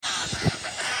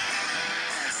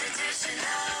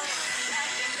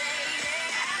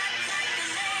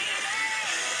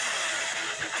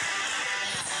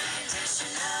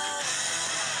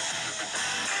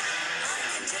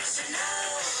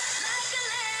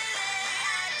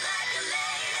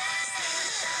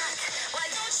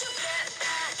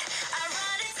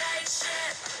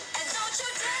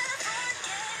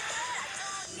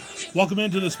Welcome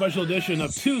into the special edition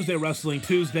of Tuesday Wrestling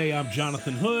Tuesday. I'm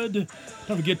Jonathan Hood.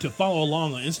 Don't forget to follow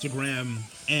along on Instagram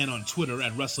and on Twitter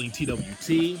at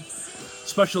WrestlingTWT.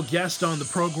 Special guest on the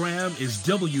program is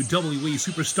WWE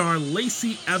superstar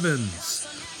Lacey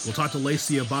Evans. We'll talk to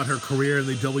Lacey about her career in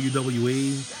the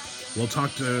WWE. We'll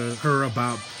talk to her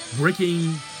about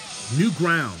breaking new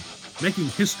ground, making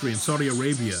history in Saudi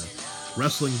Arabia,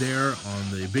 wrestling there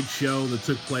on the big show that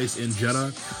took place in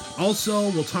Jeddah. Also,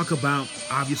 we'll talk about,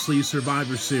 obviously,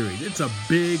 Survivor Series. It's a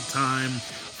big time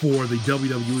for the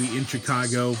WWE in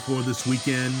Chicago for this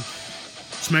weekend.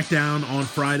 SmackDown on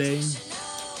Friday,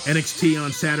 NXT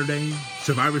on Saturday,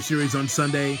 Survivor Series on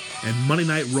Sunday, and Monday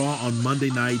Night Raw on Monday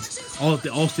night, all at the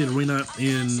Allstate Arena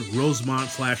in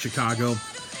Rosemont/Chicago.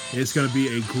 It's going to be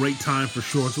a great time for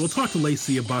sure. So we'll talk to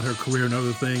Lacey about her career and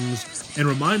other things. And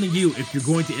reminding you, if you're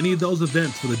going to any of those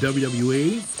events for the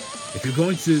WWE, if you're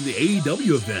going to the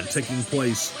AEW event taking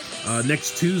place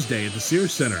next Tuesday at the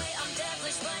Sears Center,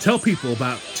 tell people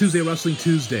about Tuesday Wrestling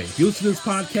Tuesday. If you listen to this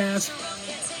podcast,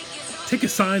 take a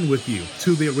sign with you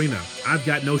to the arena. I've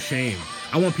got no shame.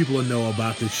 I want people to know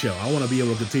about this show. I want to be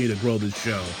able to continue to grow this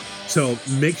show. So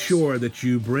make sure that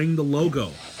you bring the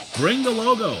logo. Bring the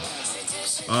logo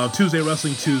of Tuesday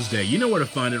Wrestling Tuesday. You know where to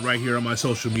find it right here on my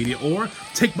social media, or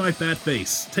take my fat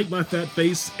face. Take my fat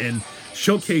face and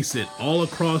showcase it all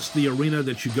across the arena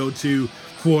that you go to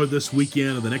for this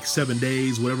weekend or the next 7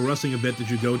 days, whatever wrestling event that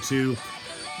you go to.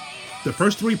 The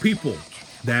first 3 people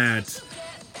that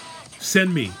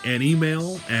send me an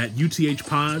email at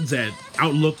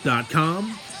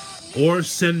uthpods@outlook.com or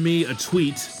send me a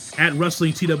tweet at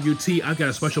WrestlingTWT, I've got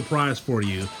a special prize for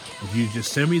you. If you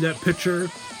just send me that picture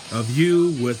of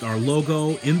you with our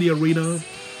logo in the arena,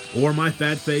 or my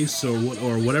fat face, or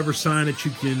whatever sign that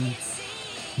you can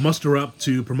muster up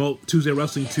to promote Tuesday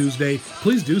Wrestling Tuesday,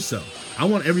 please do so. I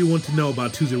want everyone to know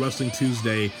about Tuesday Wrestling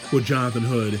Tuesday with Jonathan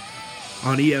Hood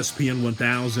on ESPN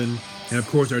 1000, and of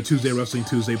course our Tuesday Wrestling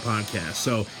Tuesday podcast.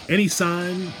 So any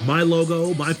sign, my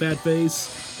logo, my fat face,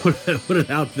 put it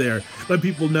out there. Let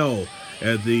people know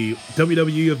at the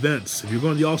WWE events. If you're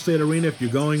going to the Allstate Arena, if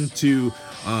you're going to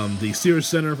the Sears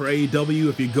Center for AEW,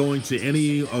 if you're going to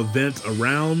any event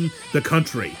around the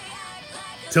country,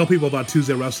 tell people about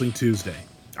Tuesday Wrestling Tuesday.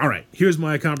 All right, here's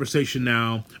my conversation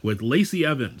now with Lacey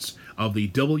Evans of the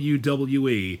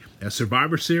WWE as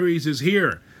Survivor Series is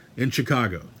here in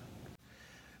Chicago.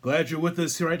 Glad you're with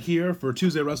us right here for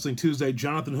Tuesday Wrestling Tuesday.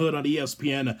 Jonathan Hood on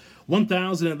ESPN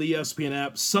 1000 and the ESPN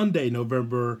app. Sunday,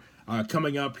 November,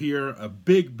 coming up here. A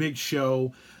big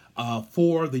show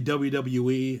for the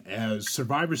WWE as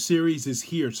Survivor Series is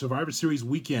here. Survivor Series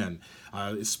weekend.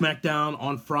 SmackDown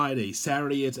on Friday.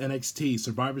 Saturday it's NXT.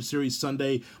 Survivor Series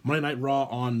Sunday. Monday Night Raw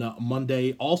on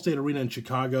Monday. Allstate Arena in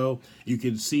Chicago. You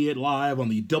can see it live on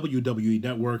the WWE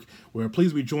Network. We're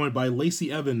pleased to be joined by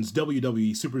Lacey Evans,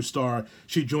 WWE superstar.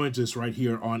 She joins us right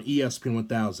here on ESPN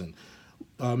 1000.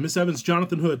 Miss Evans,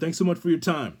 Jonathan Hood, thanks so much for your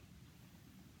time.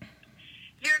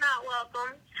 You're not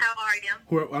welcome. How are you?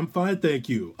 Well, I'm fine, thank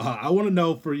you. I want to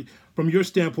know, from your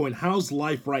standpoint, how's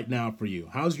life right now for you?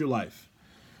 How's your life?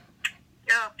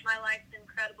 Oh, my life's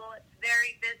incredible. It's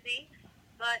very busy,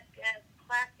 but as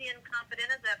classy and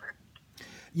confident as ever.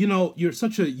 You know, you're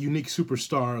such a unique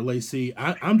superstar, Lacey.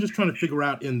 I'm just trying to figure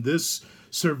out in this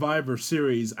Survivor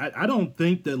Series, I don't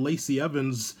think that Lacey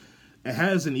Evans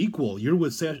has an equal. You're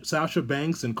with Sasha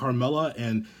Banks and Carmella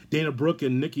and Dana Brooke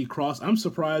and Nikki Cross. I'm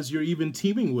surprised you're even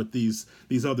teaming with these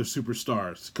other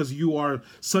superstars because you are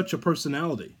such a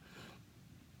personality.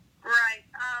 Right.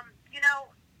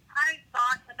 I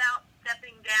thought about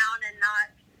stepping down and not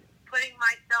putting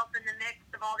myself in the mix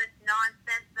of all this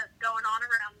nonsense that's going on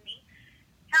around me.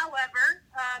 However,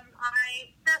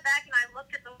 I stepped back and I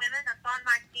looked at the women that's on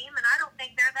my team, and I don't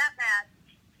think they're that bad.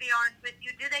 To be honest with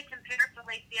you, do they compare to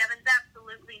Lacey Evans?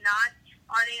 Absolutely not.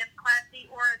 Are they as classy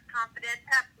or as confident?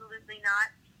 Absolutely not.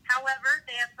 However,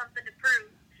 they have something to prove.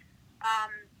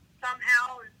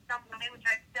 Somehow, in some way, which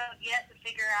I still have yet to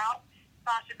figure out,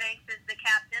 Sasha Banks is the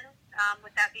captain.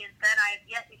 With that being said, I have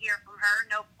yet to hear from her.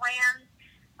 No plans,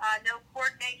 no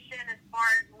coordination as far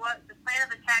as what the plan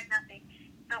of attack, nothing.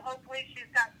 So hopefully she's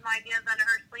got some ideas under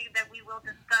her sleeve that we will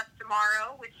discuss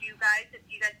tomorrow with you guys. If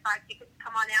you guys buy tickets,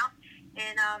 come on out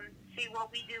and see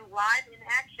what we do live in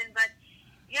action. But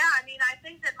yeah, I mean, I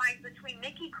think that between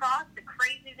Nikki Cross, the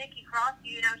crazy Nikki Cross,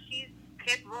 she's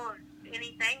capable of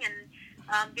anything, and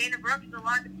Dana Brooks has a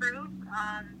lot to prove.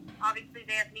 Obviously,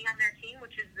 they have me on their team,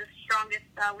 which is the strongest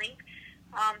link.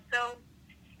 And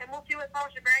we'll see what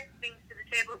Sasha Banks brings to the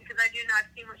table, because I do not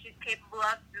see what she's capable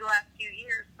of through the last few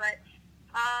years. But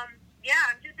Yeah,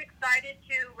 I'm just excited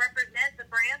to represent the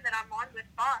brand that I'm on with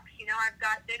Fox. You know, I've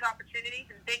got big opportunities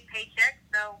and big paychecks,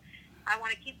 so I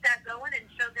want to keep that going and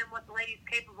show them what the lady's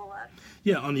capable of.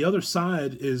 Yeah, on the other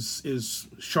side is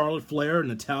Charlotte Flair,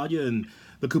 Natalia, and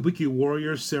the Kabuki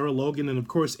Warriors, Sarah Logan, and of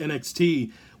course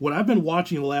NXT. What I've been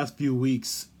watching the last few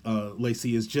weeks,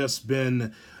 Lacey, has just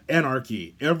been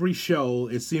anarchy. Every show,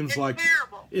 it seems It's like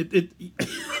terrible. it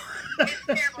It's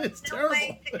terrible. it's There's no terrible.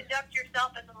 way to conduct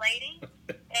yourself as a lady.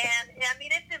 And, I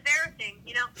mean, it's embarrassing.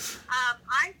 You know,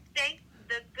 I thank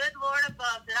the good Lord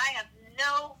above that I have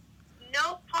no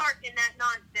part in that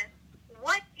nonsense.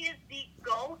 What is the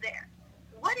goal there?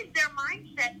 What is their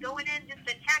mindset going in just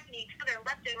attacking each other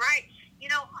left and right? You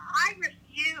know, I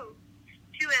refuse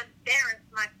to embarrass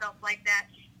myself like that.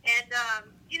 And,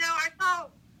 you know, I saw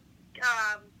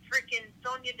freaking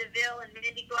Sonya Deville and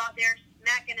Mindy go out there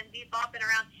smacking and bopping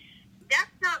around.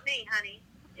 That's not me, honey.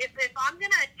 If I'm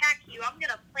going to attack you, I'm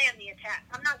going to plan the attack.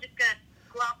 I'm not just going to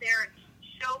go out there and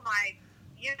show my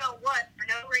you-know-what for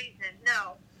no reason.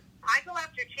 No. I go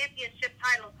after championship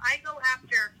titles. I go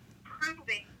after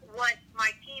proving what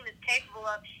my team is capable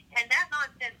of, and that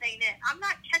nonsense ain't it. I'm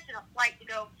not catching a flight to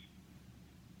go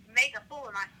make a fool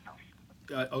of myself.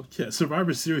 Okay,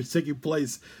 Survivor Series taking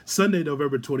place Sunday,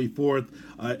 November 24th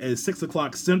at 6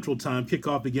 o'clock Central Time.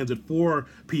 Kickoff begins at 4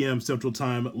 p.m. Central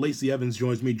Time. Lacey Evans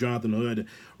joins me, Jonathan Hood,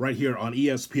 right here on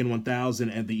ESPN 1000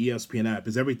 and the ESPN app,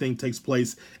 as everything takes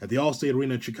place at the Allstate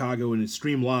Arena in Chicago and is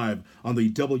streamed live on the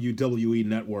WWE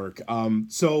Network.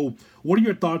 So what are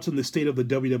your thoughts on the state of the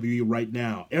WWE right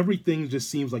now? Everything just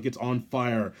seems like it's on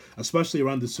fire, especially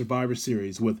around the Survivor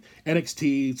Series with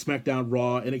NXT, SmackDown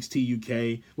Raw,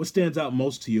 NXT UK. What stands out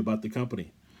most to you about the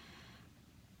company?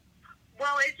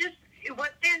 Well,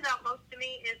 what stands out most to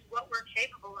me is what we're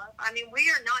capable of. I mean, we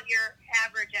are not your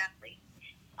average athlete.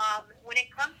 When it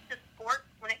comes to sports,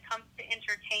 when it comes to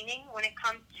entertaining, when it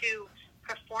comes to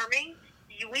performing,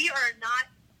 we are not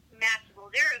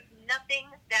matchable. There is nothing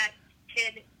that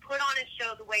can put on a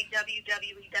show the way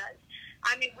WWE does.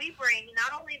 I mean, we bring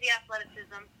not only the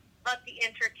athleticism, but the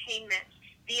entertainment,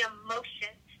 the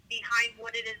emotion behind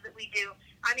what it is that we do.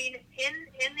 I mean,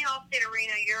 in the Allstate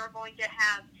Arena, you're going to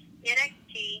have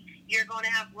NXT, you're going to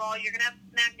have Raw, you're going to have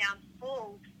SmackDown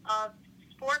full of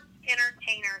sports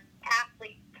entertainers,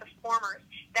 athletes, performers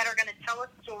that are going to tell a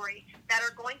story, that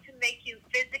are going to make you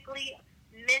physically,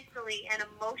 mentally, and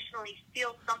emotionally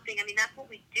feel something. I mean, that's what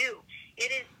we do.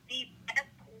 It is the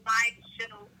best live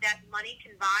show that money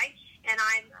can buy, and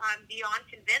I'm beyond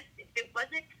convinced. If it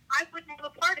wasn't, I wouldn't have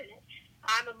a part in it.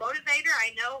 I'm a motivator.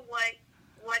 I know what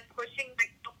pushing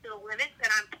myself to the limits,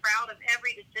 and I'm proud of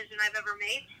every decision I've ever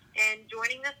made. And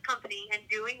joining this company and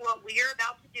doing what we are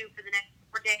about to do for the next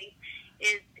 4 days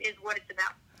is what it's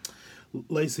about.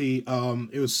 Lacey,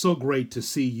 it was so great to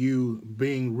see you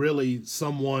being really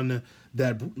someone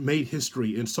that made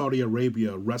history in Saudi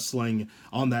Arabia, wrestling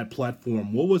on that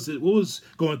platform. What was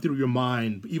going through your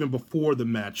mind even before the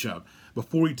matchup,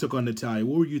 before you took on Natalia?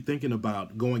 What were you thinking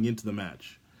about going into the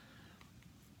match?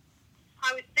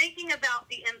 I was thinking about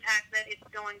the impact that it's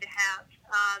going to have.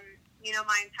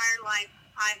 My entire life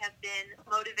I have been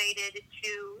motivated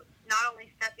to not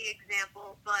only set the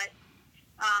example, but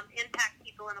impact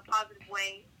people in a positive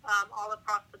way all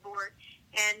across the board.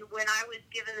 And when I was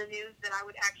given the news that I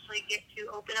would actually get to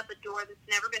open up a door that's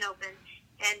never been opened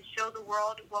and show the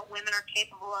world what women are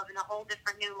capable of in a whole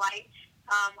different new light,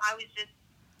 I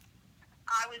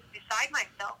was beside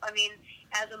myself. I mean,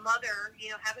 as a mother,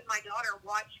 having my daughter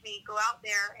watch me go out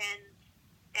there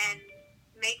and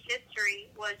make history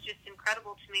was just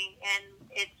incredible to me, and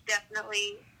it's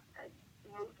definitely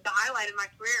the highlight of my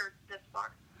career thus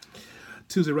far.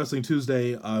 Tuesday Wrestling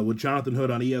Tuesday with Jonathan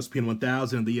Hood on ESPN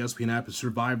 1000 and the ESPN app is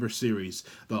Survivor Series.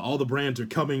 All the brands are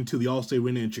coming to the Allstate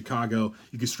Arena in Chicago.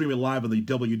 You can stream it live on the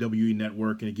WWE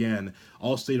Network. And again,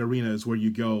 Allstate Arena is where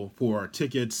you go for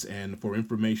tickets and for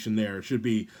information there. It should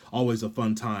be always a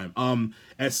fun time.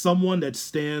 As someone that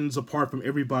stands apart from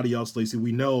everybody else, Lacey,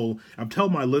 we know, I'm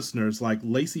telling my listeners, like,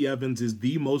 Lacey Evans is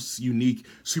the most unique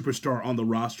superstar on the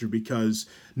roster because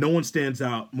no one stands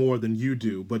out more than you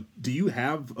do. But do you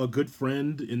have a good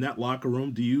friend in that locker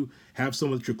room? Do you have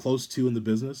someone that you're close to in the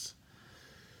business?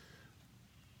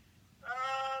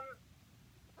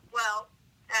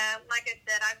 Like I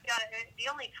said, I've got the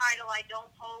only title I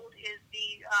don't hold is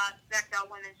the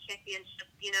SmackDown Women's Championship,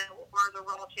 or the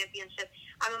Raw Championship.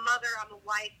 I'm a mother, I'm a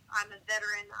wife, I'm a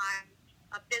veteran, I'm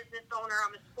a business owner,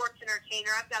 I'm a sports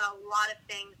entertainer. I've got a lot of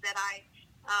things that I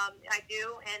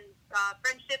do, and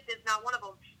friendship is not one of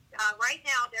them. Right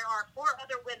now, there are 4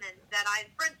 other women that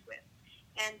I'm friends with,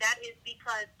 and that is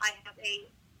because I have a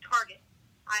target,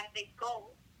 I have a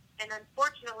goal, And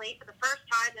unfortunately, for the first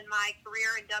time in my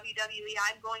career in WWE,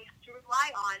 I'm going to rely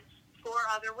on 4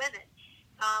 other women.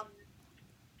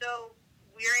 So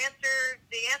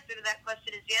the answer to that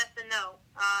question is yes and no.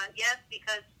 Yes,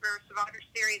 because for Survivor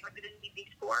Series, I'm going to need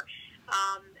these 4.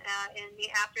 And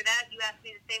after that, you ask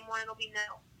me the same one, it'll be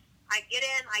no. I get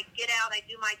in, I get out, I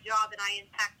do my job, and I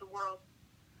impact the world.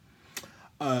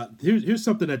 Here's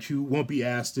something that you won't be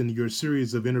asked in your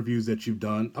series of interviews that you've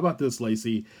done. How about this,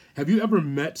 Lacey? Have you ever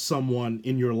met someone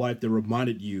in your life that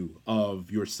reminded you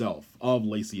of yourself, of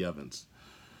Lacey Evans?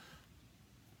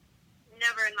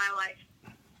 Never in my life.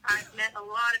 I've met a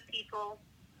lot of people,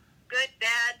 good,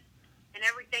 bad, and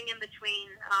everything in between.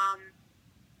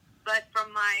 But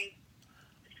from my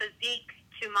physique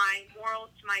to my morals,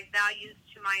 to my values,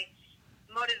 to my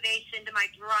motivation, to my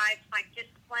drive, to my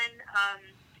discipline,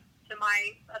 to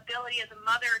my ability as a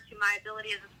mother, to my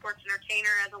ability as a sports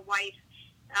entertainer, as a wife.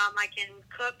 I can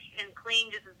cook and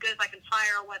clean just as good as I can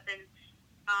fire a weapon.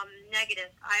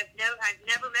 Negative. I've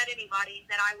never met anybody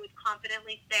that I would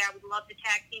confidently say I would love to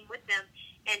tag team with them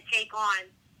and take on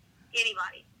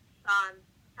anybody.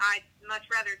 I'd much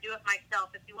rather do it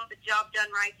myself. If you want the job done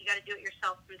right, you got to do it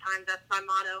yourself sometimes. That's my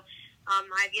motto.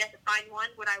 I've yet to find one.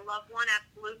 Would I love one?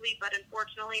 Absolutely. But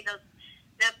unfortunately,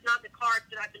 that's not the cards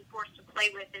that I've been forced to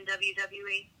play with in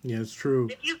WWE. Yeah, it's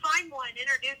true. If you find one,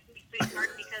 introduce me,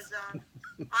 sweetheart, because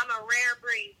I'm a rare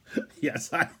breed.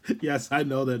 Yes, I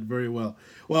know that very well.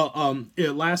 Well,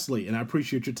 lastly, and I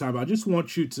appreciate your time, I just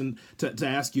want you to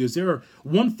ask you, is there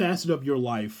one facet of your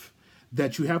life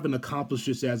that you haven't accomplished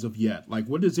just as of yet? Like,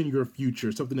 what is in your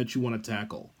future, something that you want to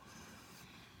tackle?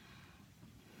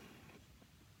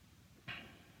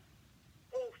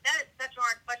 Oh, that is such a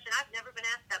hard question. I've never been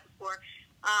asked that before.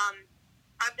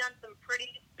 I've done some pretty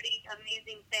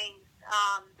amazing things.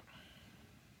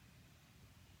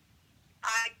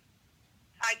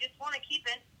 I just want to keep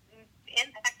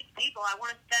impacting people. I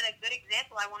want to set a good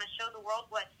example. I want to show the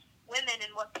world what women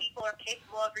and what people are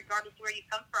capable of, regardless of where you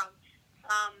come from.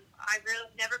 I've really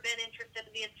never been interested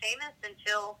in being famous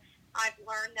until I've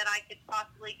learned that I could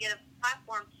possibly get a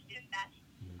platform to do that.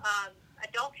 I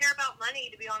don't care about money,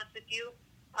 to be honest with you.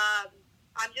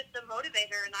 I'm just a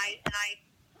motivator, and I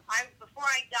before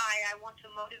I die, I want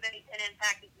to motivate and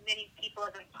impact as many people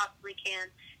as I possibly can.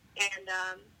 And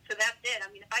so that's it. I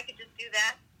mean, if I could just do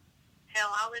that,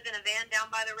 hell, I'll live in a van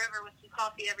down by the river with some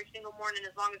coffee every single morning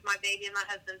as long as my baby and my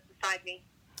husband's beside me.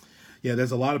 Yeah,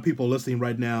 there's a lot of people listening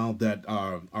right now that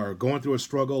are going through a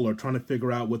struggle or trying to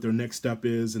figure out what their next step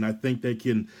is, and I think they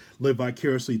can live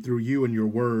vicariously through you and your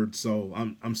words. So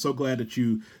I'm so glad that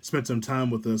you spent some time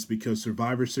with us, because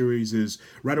Survivor Series is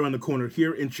right around the corner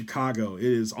here in Chicago. It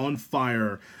is on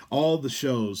fire. All the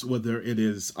shows, whether it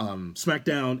is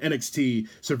SmackDown, NXT,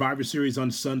 Survivor Series on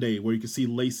Sunday, where you can see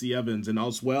Lacey Evans, and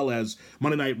as well as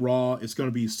Monday Night Raw. It's going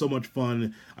to be so much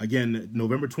fun. Again,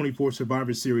 November 24th,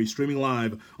 Survivor Series, streaming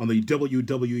live on the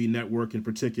WWE Network. And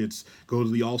for tickets, go to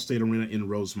the Allstate Arena in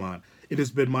Rosemont. It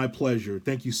has been my pleasure.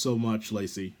 Thank you so much,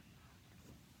 Lacey.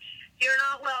 You're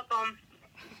not welcome.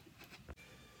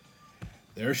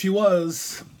 There she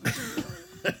was.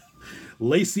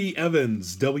 Lacey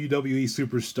Evans, WWE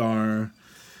superstar.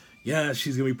 Yeah,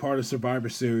 she's going to be part of Survivor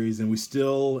Series, and we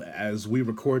still, as we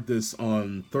record this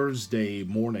on Thursday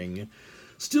morning,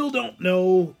 still don't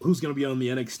know who's going to be on the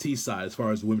NXT side as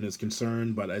far as women is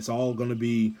concerned, but it's all going to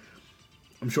be,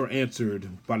 I'm sure, answered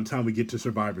by the time we get to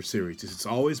Survivor Series. It's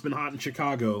always been hot in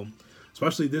Chicago,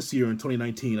 especially this year in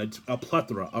 2019, a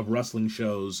plethora of wrestling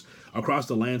shows across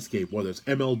the landscape, whether it's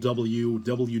MLW,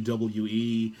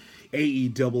 WWE,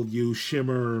 AEW,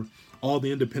 Shimmer, all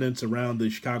the independents around the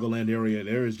Chicagoland area.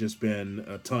 There has just been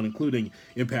a ton, including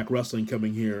Impact Wrestling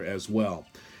coming here as well.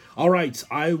 All right,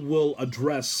 I will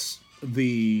address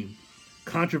the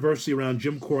controversy around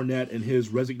Jim Cornette and his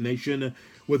resignation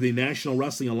with the National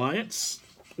Wrestling Alliance.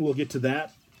 We'll get to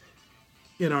that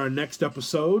in our next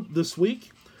episode this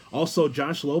week. Also,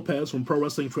 Josh Lopez from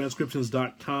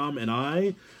ProWrestlingTranscriptions.com and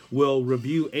I will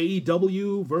review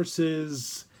AEW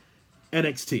versus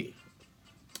NXT.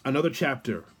 Another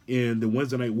chapter in the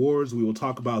Wednesday Night Wars. We will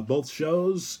talk about both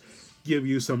shows, give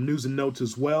you some news and notes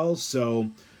as well.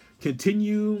 So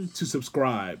continue to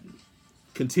subscribe.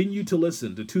 Continue to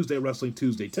listen to Tuesday Wrestling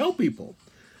Tuesday. Tell people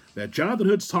that Jonathan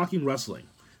Hood's Talking Wrestling.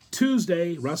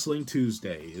 Tuesday Wrestling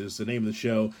Tuesday is the name of the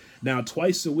show. Now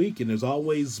twice a week, and there's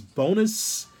always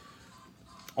bonus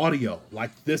audio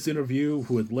like this interview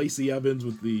with Lacey Evans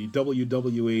with the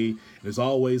WWE. There's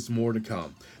always more to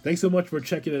come. Thanks so much for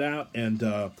checking it out, and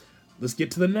let's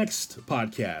get to the next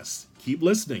podcast. Keep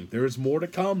listening. There's more to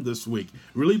come this week.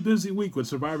 Really busy week with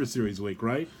Survivor Series week,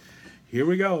 right? Here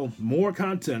we go. More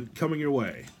content coming your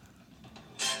way.